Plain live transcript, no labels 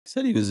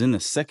Said he was in the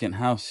second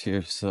house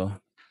here, so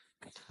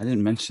I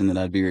didn't mention that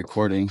I'd be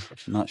recording.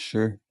 I'm not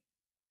sure.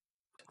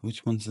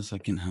 Which one's the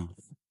second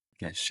house?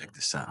 Guys, check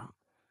this out.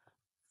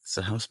 It's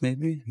a house,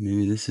 maybe?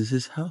 Maybe this is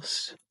his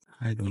house.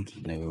 I don't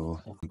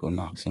know. I'll go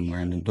knock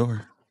somewhere on the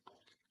door.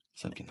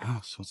 Second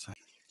house, what's that?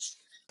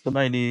 สบ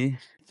ายดี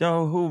เจ้า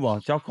ฮู้บ่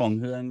เจ้าของ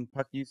เฮือน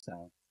พักอยู่ไส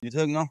อยู่เ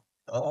ทิงเนาะ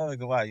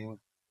ก็ว่าอยู่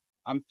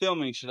I'm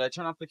filming. Should I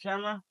turn off the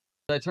camera?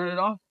 Should I turn it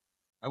off?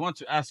 I want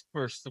to ask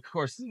first, of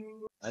course.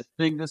 I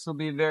think this will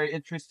be a very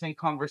interesting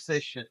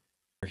conversation.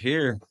 We're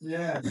here.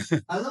 Yeah.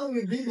 How long have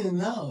you been in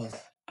Laos?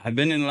 I've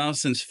been in Laos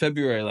since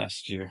February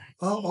last year.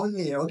 Oh,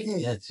 only. Okay.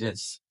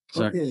 Yes.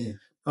 Sorry. Okay.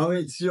 How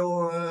is your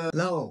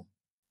Laos?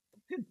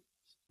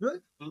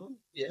 Good.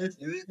 Yes.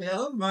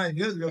 Oh my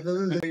goodness.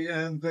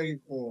 I'm very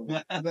cool.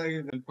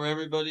 And for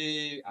everybody,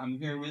 I'm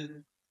here with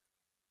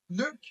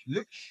Look.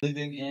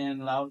 living in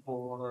Laos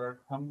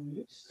for how many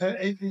years?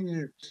 18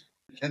 years.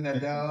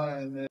 Canada,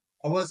 and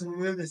I was in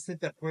real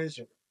estate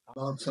appraiser.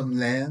 Bought some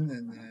land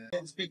and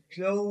it's been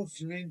closed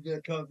during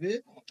the COVID.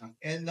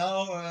 And now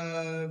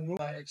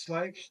my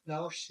ex-wife,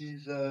 now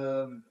she's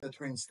the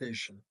train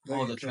station.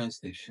 The train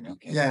station.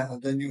 Okay. Yeah,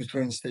 the new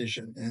train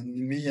station. And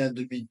me at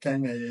the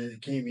meantime I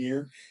came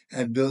here.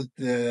 I built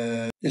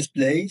this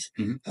place.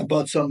 Mhm. I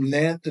bought some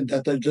land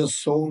that I just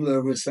sold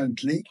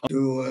recently to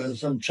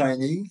some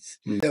Chinese.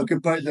 They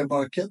occupy the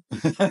market.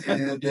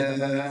 And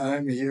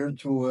I'm here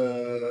to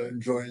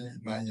enjoy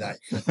my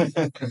life.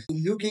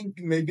 Looking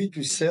maybe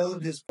to sell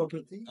this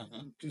property,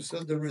 to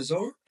sell the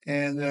resort.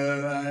 And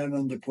I'm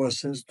in the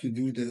process to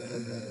do the...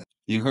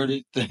 You heard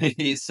it?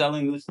 He's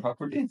selling this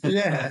property?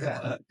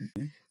 Yeah.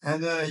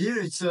 And here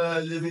it's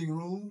a living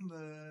room.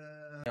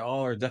 They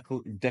all are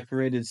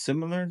decorated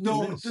similar? No,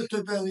 to this?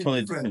 totally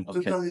different.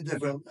 Okay. Totally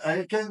different. I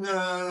can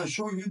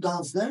show you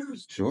downstairs.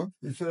 Sure.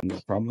 If, No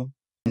problem.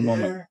 One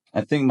moment.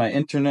 I think my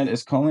internet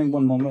is calling.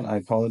 One moment. I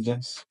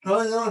apologize.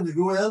 oh, no,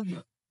 go ahead.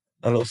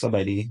 Hello, สบ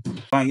ายดี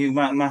ฟังอยู่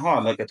มาฮอด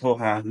แล้วก็โทร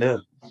หาเด้อ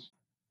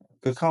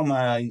คือเข้าม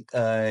า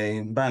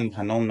บ้านพ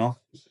นมเนาะ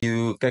อยู่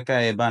ใกล้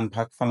ๆบ้าน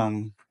พักฝรั่ง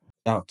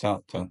เ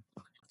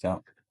จ้า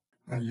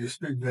You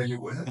speak very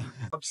well.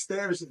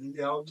 Upstairs,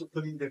 they're also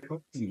putting the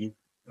cooking.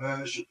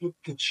 She put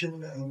kitchen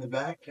in the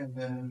back and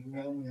then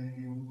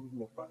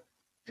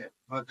yeah.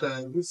 But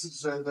this is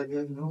the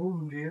living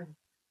room here.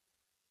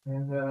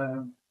 And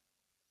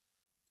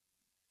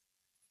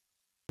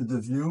the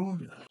view.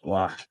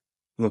 Wow,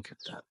 look at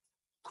that.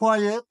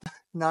 Quiet,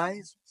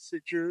 nice,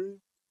 secure,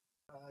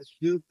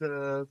 cute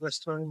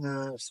Western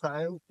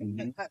style.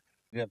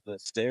 You have the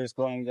stairs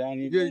going down.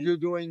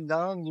 You're going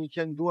down, you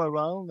can go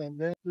around and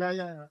then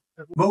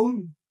boom.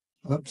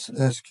 Oops,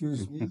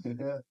 excuse me.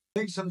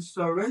 Take some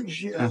storage.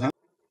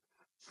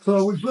 So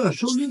we'll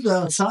show you the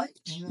site.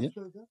 Yeah.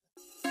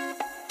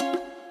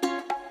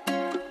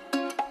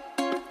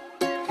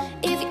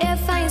 If you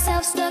ever find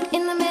yourself stuck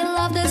in the middle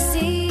of the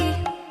sea,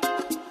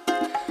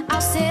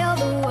 I'll sail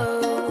the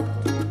world.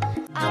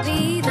 I'll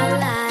be the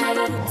light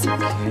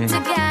to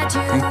guide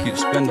you. I think you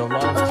spend a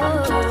lot of time.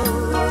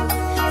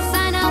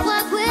 Find out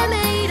what we're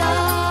made of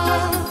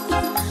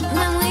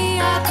when we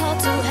are called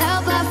to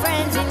help our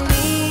friends in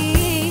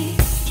need.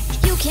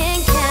 You can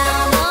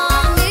count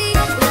on me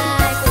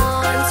like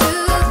 1,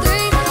 2,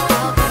 3.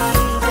 I'll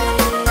be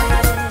there,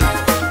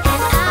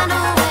 and I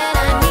know when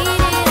I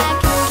need it, I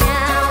can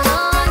count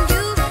on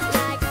you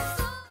like.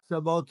 It's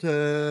about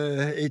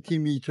 80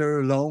 meter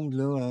long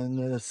and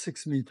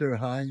 6 meter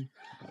high.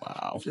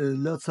 Wow.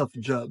 Lots of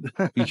job.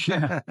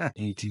 Yeah.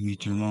 80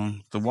 meter long.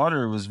 The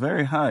water was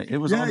very high. It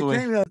was all the it way.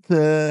 came at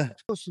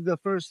close to the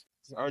first.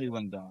 It already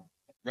went down.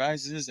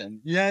 Rises and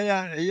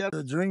Yeah.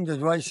 During the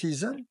dry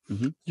season,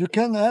 Mhm. you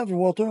can have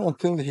water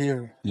until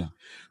here. Yeah.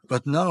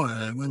 But now,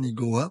 when you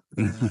go up,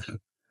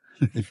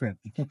 different.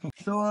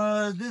 So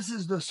this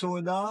is the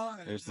sauna.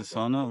 There's the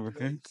sauna over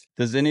here.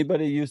 Does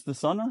anybody use the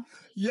sauna?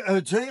 Yeah,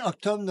 during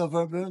October,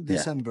 November,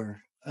 December,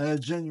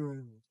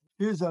 January.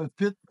 Here's a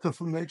pit to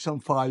make some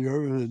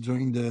fire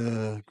during the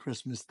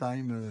Christmas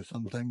time.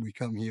 Sometime we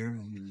come here.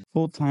 And...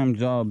 Full-time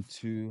job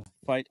to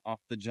fight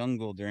off the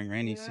jungle during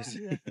rainy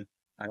season.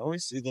 I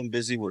always see them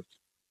busy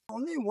working.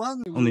 Only one.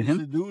 Only him?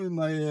 To do in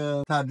my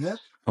tablet.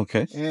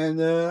 Okay. And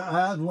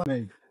I had one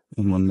made.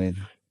 And one made.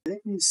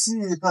 Let me see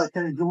if I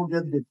can go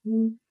get the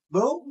key.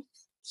 Bo,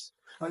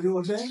 are you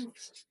okay?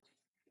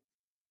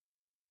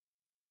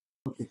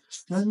 Okay.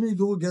 Let me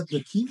go get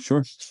the key.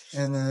 Sure.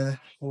 And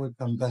we'll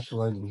come back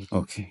right away.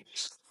 Okay.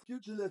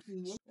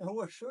 I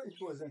was sure it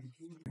was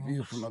empty.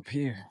 View from up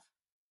here.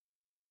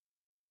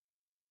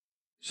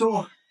 So,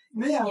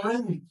 me, I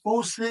rent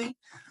mostly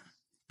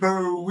per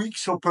week,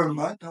 so per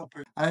month.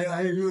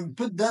 I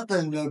put that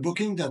in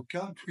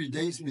booking.com, 3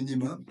 days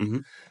minimum.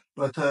 Mhm.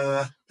 But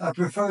I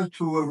prefer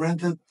to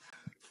rent it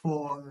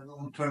for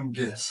long-term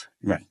guests.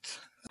 Right.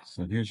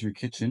 So here's your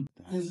kitchen.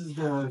 This is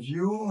the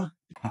view.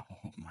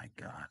 Oh my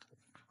God.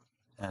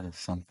 That is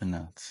something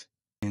else.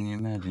 Can you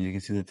imagine? You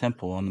can see the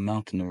temple on the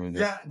mountain over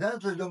there. Yeah,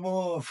 that's the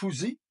more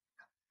Fuzi.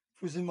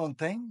 Fuji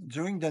Mountain.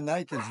 During the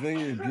night, it's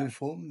very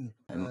beautiful.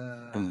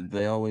 And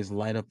they always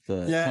light up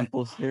the yeah,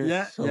 temples here.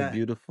 yeah, So yeah.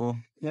 beautiful.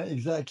 Yeah,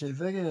 exactly.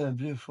 Very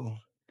beautiful.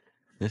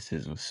 This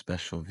is a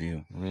special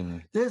view,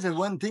 really. There's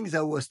one thing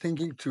I was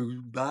thinking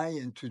to buy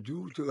and to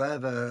do to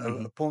have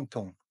a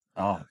ponton.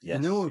 Oh, yes.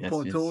 You know, a yes,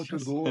 ponton yes, to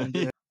yes. go.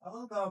 And,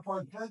 our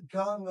apartment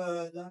come,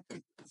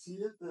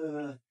 see it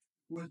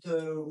with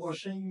a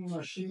washing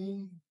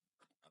machine.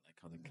 I like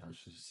how the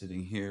couch is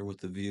sitting here with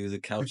the view. The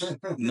couch,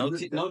 no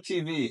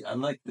TV. I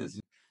like this.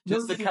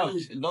 Just No the couch.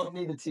 TV. Don't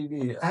need a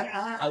TV.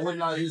 I would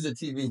not use a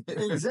TV.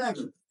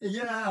 Exactly.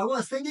 Yeah, I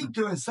was thinking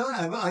to install.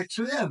 I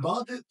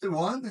bought it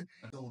one.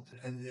 Don't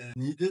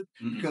need it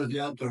because they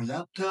have their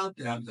laptop,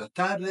 they have the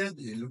tablet,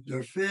 they look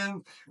their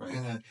film. Right.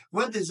 And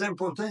what is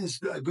important is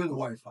a good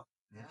Wi-Fi.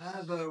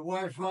 Have a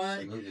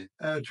Wi-Fi,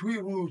 Absolutely. 3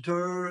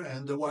 router,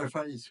 and the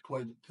Wi-Fi is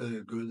quite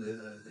good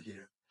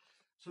here.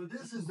 So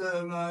this is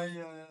my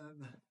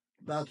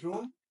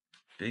bathroom.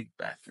 Big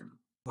bathroom.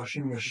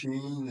 Washing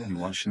machine. And,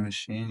 Washing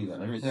machine. You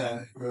got everything.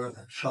 yeah,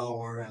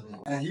 shower.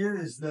 And here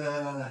is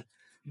the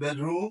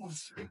bedroom,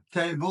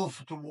 table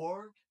to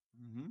work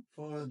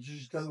for a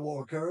digital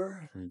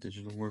worker. For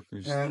digital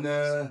workers. And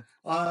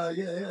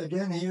yeah,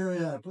 again here,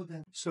 yeah, put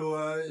in.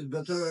 So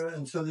better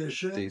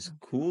installation. Stays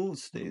cool.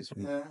 Stays.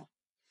 Yeah.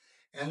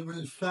 And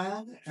with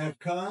fan,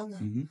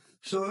 aircon.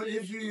 So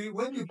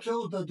when you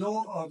close the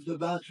door of the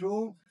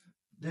bathroom,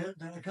 the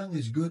aircon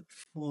is good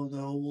for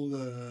the whole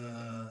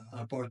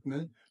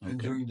apartment. Okay. And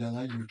during the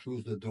night, you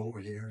close the door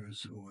here,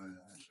 so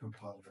no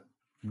problem.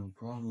 No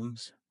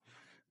problems.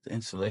 The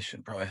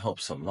insulation probably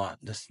helps a lot.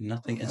 There's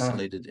nothing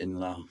insulated in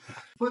Laos.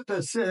 Put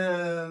this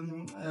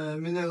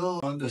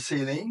mineral on the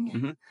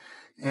ceiling,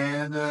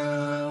 and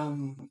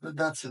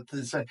that's it.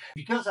 It's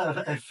because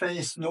I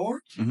face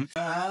north,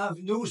 I have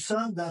no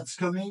sun that's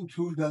coming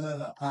to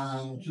the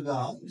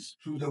house,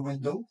 through the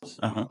windows.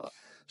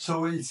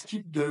 So it's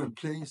keep the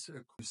place,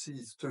 you see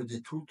it's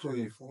 32,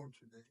 34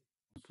 today.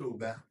 So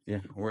bad. Yeah,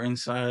 we're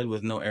inside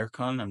with no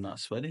aircon. I'm not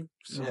sweating.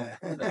 So Yeah.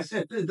 that's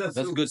That's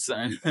a good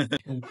sign.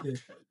 Okay.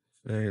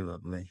 Very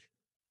lovely.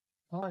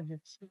 Oh,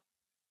 yes.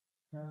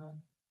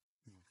 What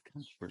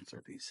kind of birds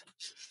are these?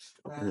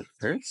 Are they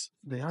parrots?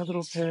 They are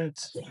little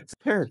parrots.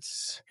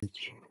 Parrots.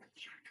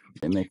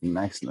 They make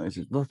nice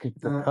noises. Look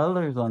at the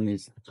colors on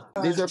these.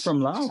 These are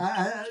from Laos.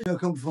 I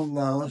come from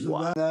Laos.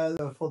 Wow.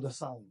 For the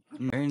sound.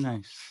 Very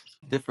nice.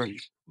 Different.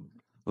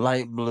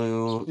 Light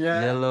blue,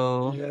 Yeah.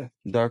 yellow, Yeah.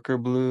 darker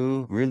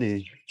blue.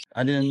 Really,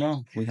 I didn't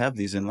know we have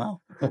these in Laos.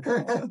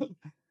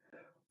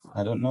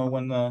 I don't know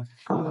when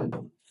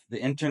the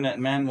internet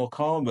man will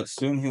call, but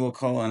soon he will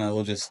call, and I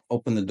will just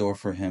open the door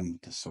for him.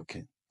 That's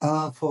okay.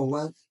 For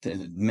what? To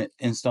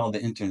install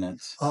the internet.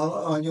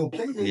 On your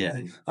place?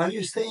 Yeah. Are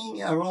you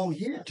staying around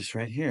here? Just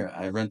right here.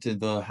 I rented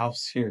the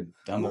house here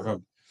down the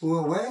road.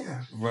 Well,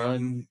 where?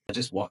 I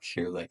just walked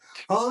here, like.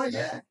 Oh,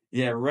 yeah.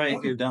 Yeah, right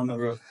here down the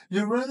road.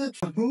 You rent it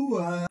from who?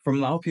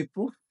 From Lao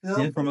people.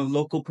 Yeah, from a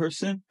local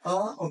person.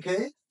 Oh,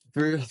 okay.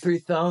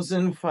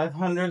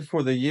 3,500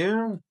 for the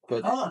year.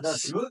 But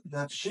that's good.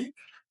 That's cheap.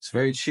 It's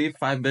very cheap.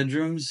 5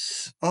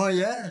 bedrooms. Oh,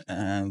 yeah.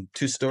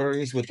 2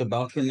 stories with a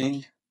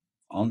balcony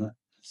on the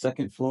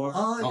second floor.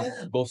 Oh,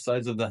 yeah. On both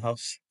sides of the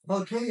house.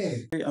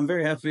 Okay. I'm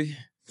very happy.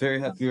 Very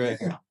happy right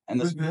now.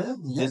 And this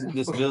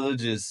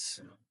village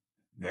is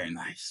very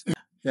nice.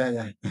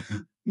 Yeah.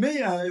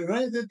 Me, I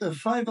rented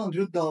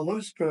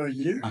 $500 per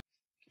year,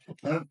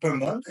 per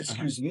month,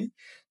 excuse me,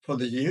 for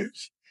the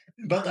years.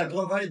 But I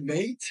provide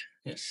maid.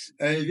 Yes.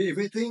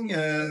 Everything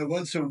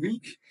once a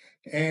week,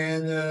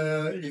 and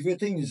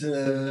everything is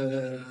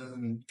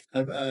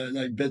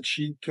like bed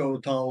sheet,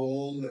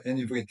 towel, and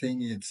everything.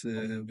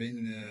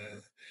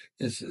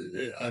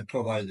 I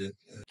provided.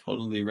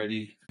 Totally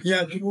ready.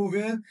 Yeah, to move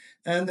in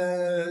and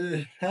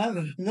have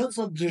lots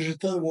of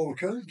digital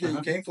workers. They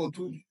came for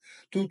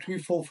 2, 3,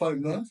 4,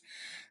 5 months,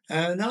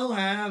 and now I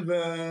have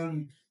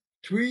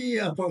 3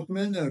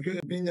 apartments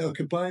being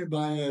occupied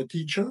by a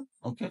teacher.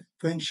 Okay.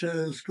 French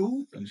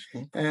school.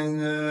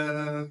 And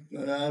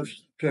I have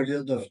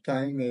period of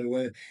time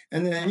where,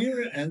 and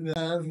here, and I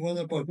have one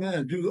apartment.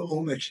 I do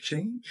home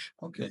exchange.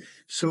 Okay.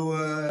 So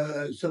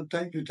from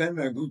time to time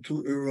I go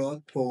to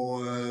Europe,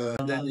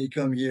 then they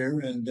come here,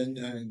 and then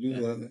I do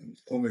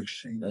home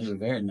exchange. That's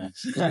very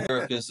nice.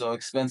 Europe is so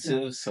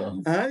expensive,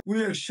 so.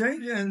 We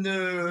exchange, and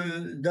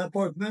the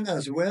apartment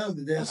as well.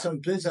 There's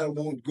some place I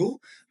won't go,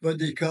 but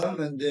they come,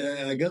 and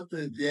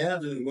they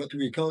have what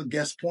we call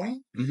guest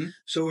point.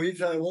 So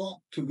if I want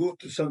to go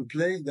to some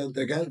place that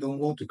the guy don't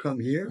want to come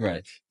here,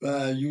 right,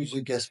 use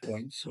a guest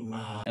point. So,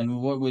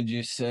 and what would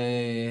you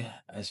say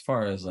as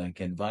far as like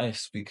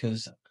advice?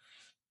 Because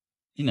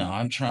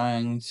I'm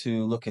trying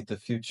to look at the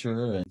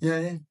future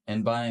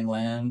and buying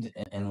land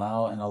in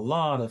Laos, and a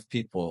lot of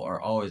people are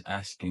always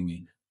asking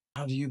me,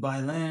 how do you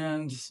buy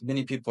land?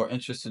 Many people are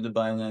interested to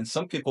buy land.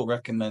 Some people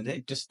recommend,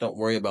 hey, just don't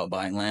worry about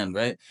buying land,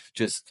 right?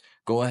 Just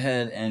go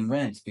ahead and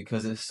rent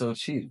because it's so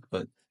cheap.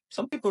 But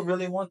some people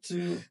really want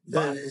to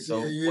buy. So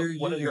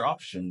what are your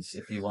options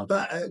if you want?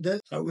 But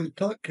that I will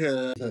talk.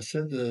 As I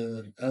said,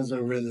 as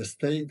a real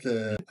estate,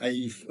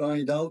 I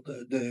find out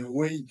the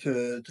way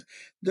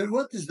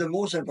what is the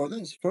most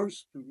important is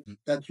first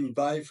that you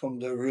buy from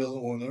the real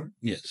owner.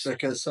 Yes.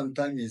 Because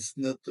sometimes it's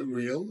not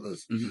real,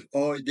 Mhm.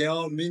 or there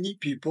are many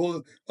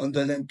people on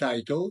the land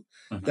title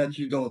that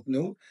you don't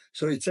know.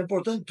 So it's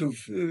important to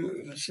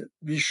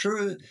be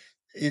sure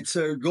it's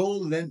a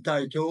gold land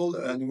title,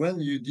 and when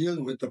you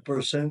deal with the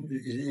person,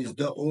 is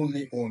the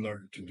only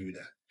owner to do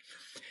that.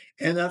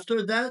 And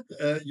after that,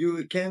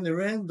 you can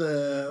rent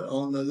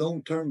on a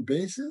long-term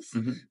basis,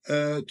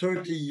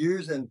 30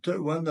 years, and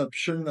one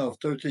option of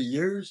 30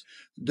 years,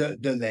 the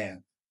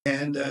land.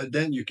 And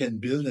then you can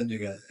build and you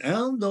get.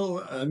 And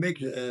though I make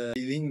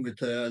dealing with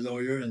a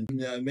lawyer and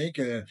I make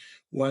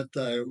what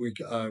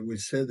we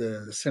said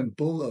a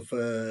sample of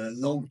a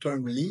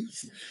long-term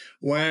lease,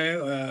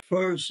 where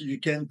first you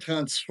can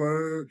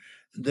transfer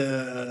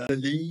the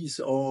lease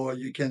or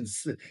you can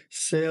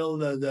sell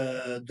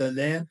the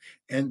land,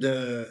 and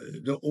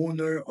the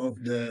owner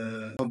of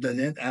the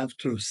land have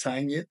to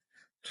sign it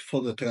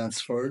for the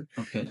transfer.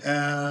 Okay.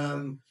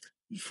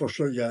 For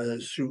sure, you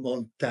assume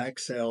all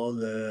tax, all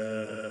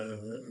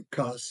the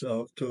costs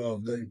of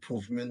the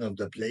improvement of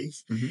the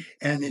place,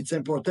 and it's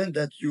important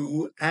that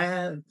you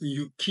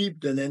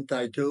keep the land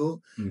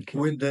title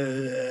with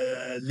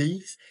the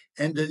lease,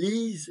 and the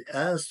lease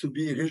has to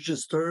be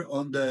registered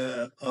on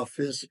the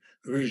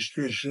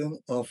registration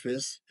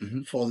office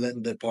for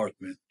land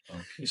department.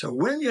 Okay. So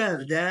when you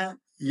have that,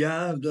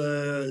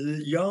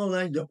 you're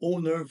like the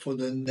owner for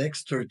the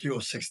next 30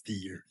 or 60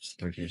 years.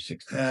 30 or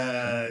 60.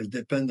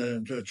 Depend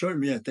on the church.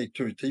 Me, I take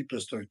 30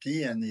 plus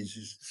 30, and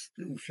it's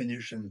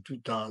finished in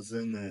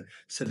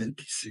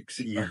 2076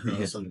 year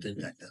or something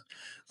like that.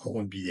 I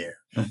won't be there.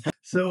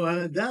 So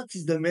that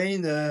is the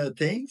main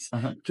things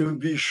to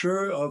be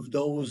sure of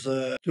those,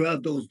 to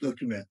have those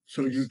documents,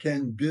 so you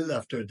can build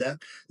after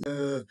that.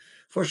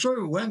 For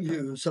sure,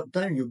 when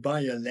sometimes you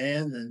buy a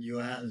land and you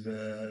have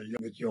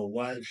with your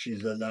wife,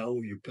 she's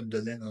allowed, you put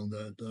the land on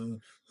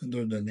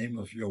under the name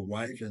of your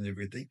wife and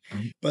everything.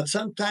 But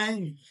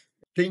sometimes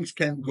things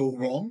can go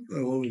wrong,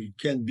 or it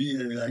can be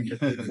like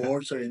a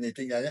divorce or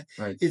anything like that.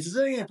 Right. It's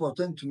very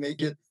important to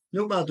make it,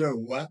 no matter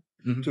what,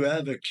 to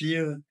have a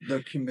clear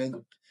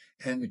document.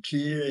 And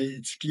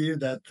it's clear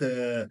that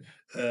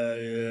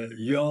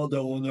you're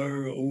the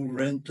owner who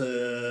rent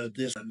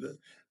this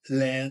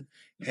land,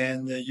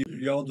 and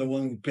you're the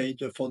one who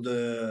paid for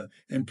the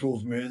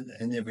improvement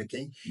and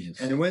everything. Yes.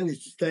 And when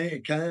it's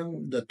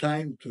come the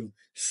time to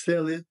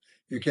sell it,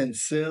 you can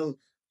sell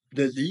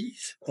the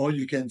lease, or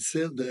you can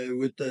sell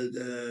with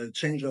the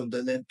change of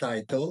the land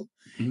title.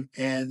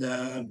 And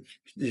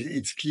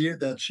it's clear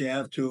that you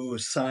have to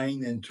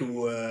sign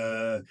into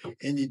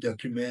any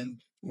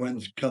document when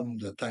it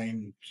comes the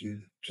time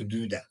to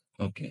do that.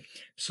 Okay.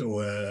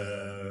 So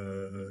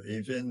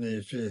even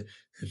if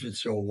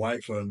it's your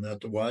wife or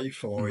not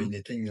wife or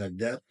anything like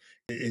that,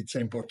 it's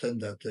important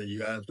that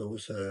you have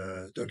those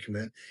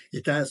documents.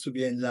 It has to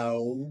be in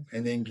Lao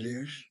and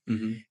English,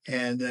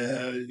 and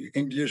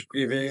English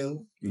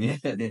prevail. Yeah.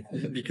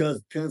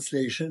 Because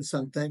translations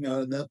sometimes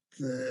are not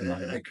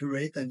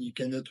accurate and you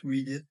cannot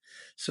read it.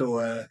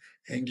 So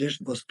English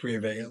must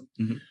prevail.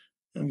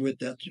 And with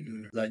that,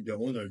 you, like the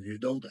owner, you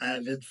don't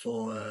have it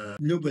for,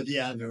 nobody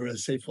have a real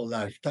estate for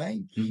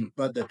lifetime.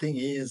 But the thing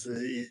is,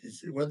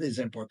 what is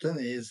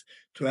important is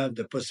to have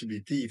the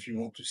possibility, if you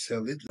want to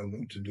sell it, I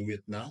want to do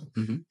it now,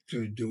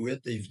 to do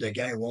it. If the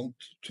guy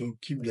wants to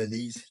keep the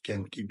lease, he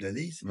can keep the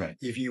lease. Right.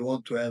 If you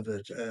want to have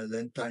a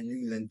land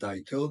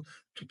title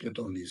to put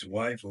on his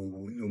wife, or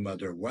no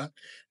matter what,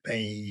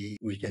 we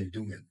can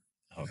do it.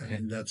 Okay.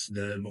 And that's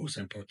the most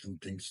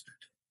important things to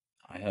do.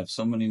 I have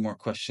so many more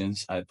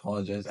questions. I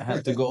apologize. I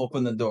have to go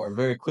open the door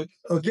very quick.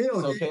 Okay. It's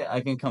okay. I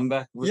can come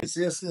back. Yes.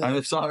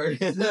 I'm sorry.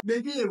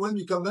 Maybe when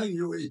you come back,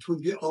 it will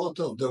be out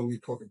of the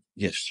recording.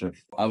 Yes, sir.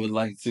 I would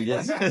like to.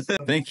 Yes.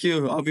 Thank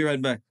you. I'll be right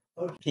back.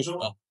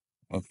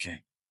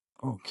 Okay.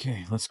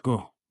 Okay. Let's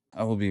go.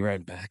 I will be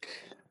right back.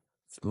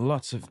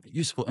 Lots of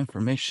useful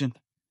information.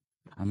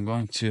 I'm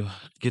going to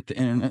get the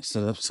internet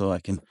set up so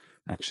I can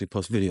actually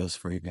post videos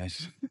for you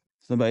guys.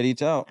 Somebody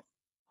eats out.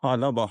 Oh,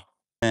 no, ball.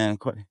 And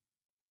quite.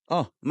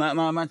 Oh, my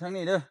thằng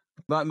này đó.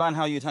 Ban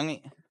how you thằng này?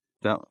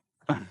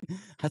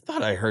 I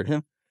thought I heard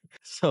him.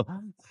 So,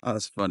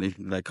 that's funny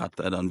that I caught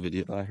that on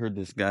video. I heard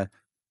this guy.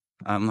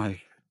 I'm like,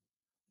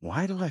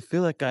 why do I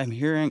feel like I'm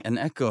hearing an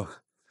echo?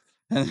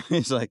 And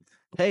he's like,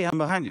 hey, I'm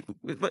behind you.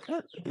 But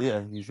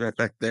yeah, he's right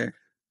back there.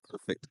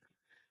 Perfect.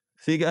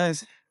 See,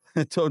 guys,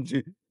 I told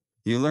you,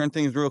 you learn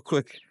things real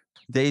quick.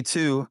 Day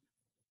 2,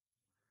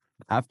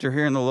 after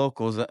hearing the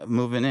locals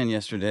moving in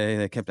yesterday,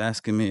 they kept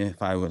asking me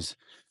if I was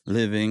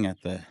living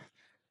at the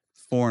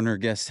foreigner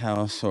guest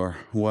house or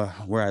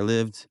where I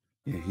lived.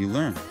 You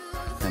learn.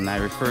 And I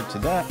referred to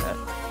that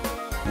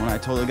when I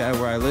told the guy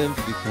where I lived,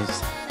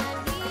 because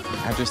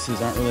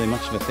addresses aren't really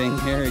much of a thing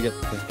here. You get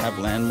to have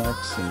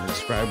landmarks and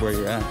describe where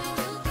you're at.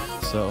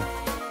 So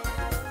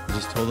I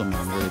just told him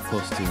I'm really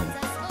close to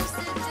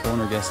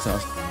Foreigner guest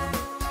house.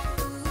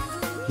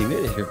 He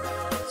made it here.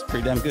 It's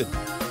pretty damn good.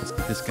 Let's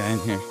get this guy in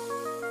here,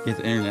 get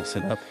the internet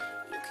set up,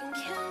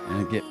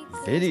 and get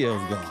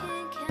videos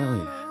going. Hell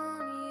yeah.